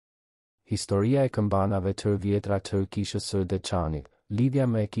Historia e këmbanave të Vjetra të Kishës së Deçanit, lidhja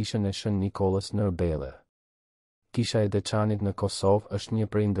me kishën e Shën Nikollës në Belle. Kisha e Deçanit në Kosovë është një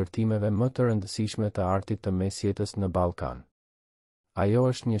prej ndërtimeve më të rëndësishme të artit të mesjetës në Ballkan. Ajo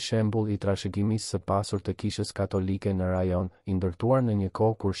është një shembull i trashëgimisë së pasur të kishës katolike në rajon, i ndërtuar në një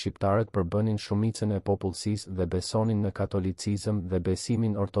kohë kur shqiptarët përbënin shumicën e popullsisë dhe besonin në katolicizëm dhe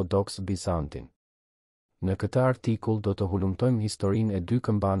besimin ortodoks bizantin. Në këtë artikull do të hulumtojmë historinë e dy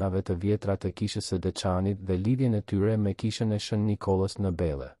këmbanave të vjetra të Kishës së Deçanit dhe lidhjen e tyre me kishën e Shën Nikollës në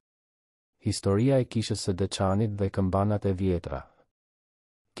Belle. Historia e Kishës së Deçanit dhe këmbanat e vjetra.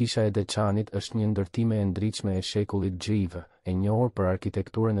 Kisha e Deçanit është një ndërtim e ndritshme e shekullit gjivë, e njohur për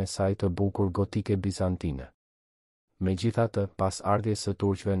arkitekturën e saj të bukur gotike bizantine. Megjithatë, pas ardhjes së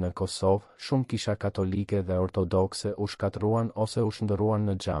turqëve në Kosovë, shumë kisha katolike dhe ortodokse u shkatruan ose u shndërruan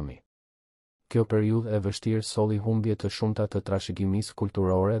në xhami. Kjo periudhë e vështirë solli humbje të shumta të trashëgimisë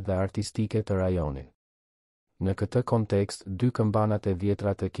kulturore dhe artistike të rajonit. Në këtë kontekst, dy këmbanat e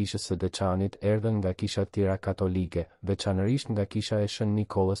vjetra të Kishës së Deçanit erdhën nga kisha tjera katolike, veçanërisht nga kisha e Shën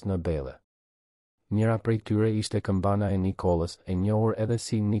Nikollës në Belle. Njëra prej tyre ishte këmbana e Nikollës, e njohur edhe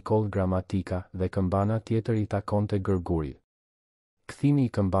si Nikoll gramatika, dhe këmbana tjetër i takonte Gërgurit. Kthimi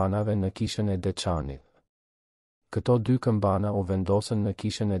i këmbanave në kishën e Deçanit. Këto dy këmbana u vendosën në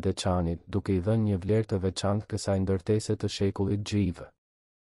kishën e Deçanit, duke i dhënë një vlerë të veçantë kësaj ndërtese të shekullit gjivë.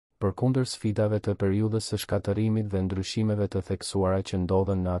 Përkundër sfidave të periudhës së shkatërimit dhe ndryshimeve të theksuara që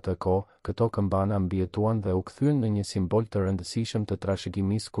ndodhen në atë kohë, këto këmbana mbijetuan dhe u kthyen në një simbol të rëndësishëm të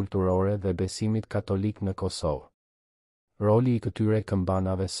trashëgimisë kulturore dhe besimit katolik në Kosovë. Roli i këtyre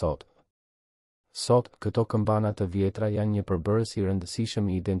këmbanave sot. Sot, këto këmbana të vjetra janë një përbërës i rëndësishëm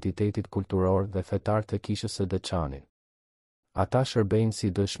i identitetit kulturor dhe fetar të Kishës së Deçanit. Ata shërbejnë si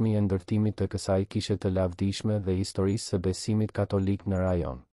dëshmi e ndërtimit të kësaj kishe të lavdishme dhe historisë së besimit katolik në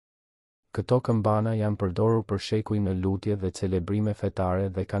rajon. Këto këmbana janë përdorur për shekuj në lutje dhe celebrime fetare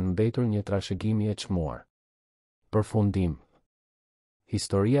dhe kanë mbetur një trashëgimi e çmuar. Përfundim.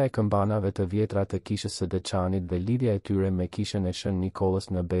 Historia e këmbanave të vjetra të Kishës së Deçanit dhe lidhja e tyre me kishën e Shën Nikollës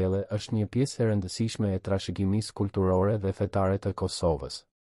në Belle është një pjesë e rëndësishme e trashëgimisë kulturore dhe fetare të Kosovës.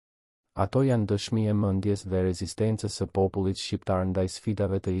 Ato janë dëshmi e mendjes dhe rezistencës së popullit shqiptar ndaj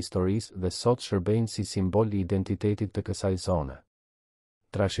sfidave të historisë dhe sot shërbejnë si simbol i identitetit të kësaj zone.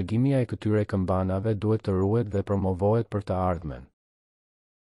 Trashëgimia e këtyre këmbanave duhet të ruhet dhe promovohet për të ardhmen.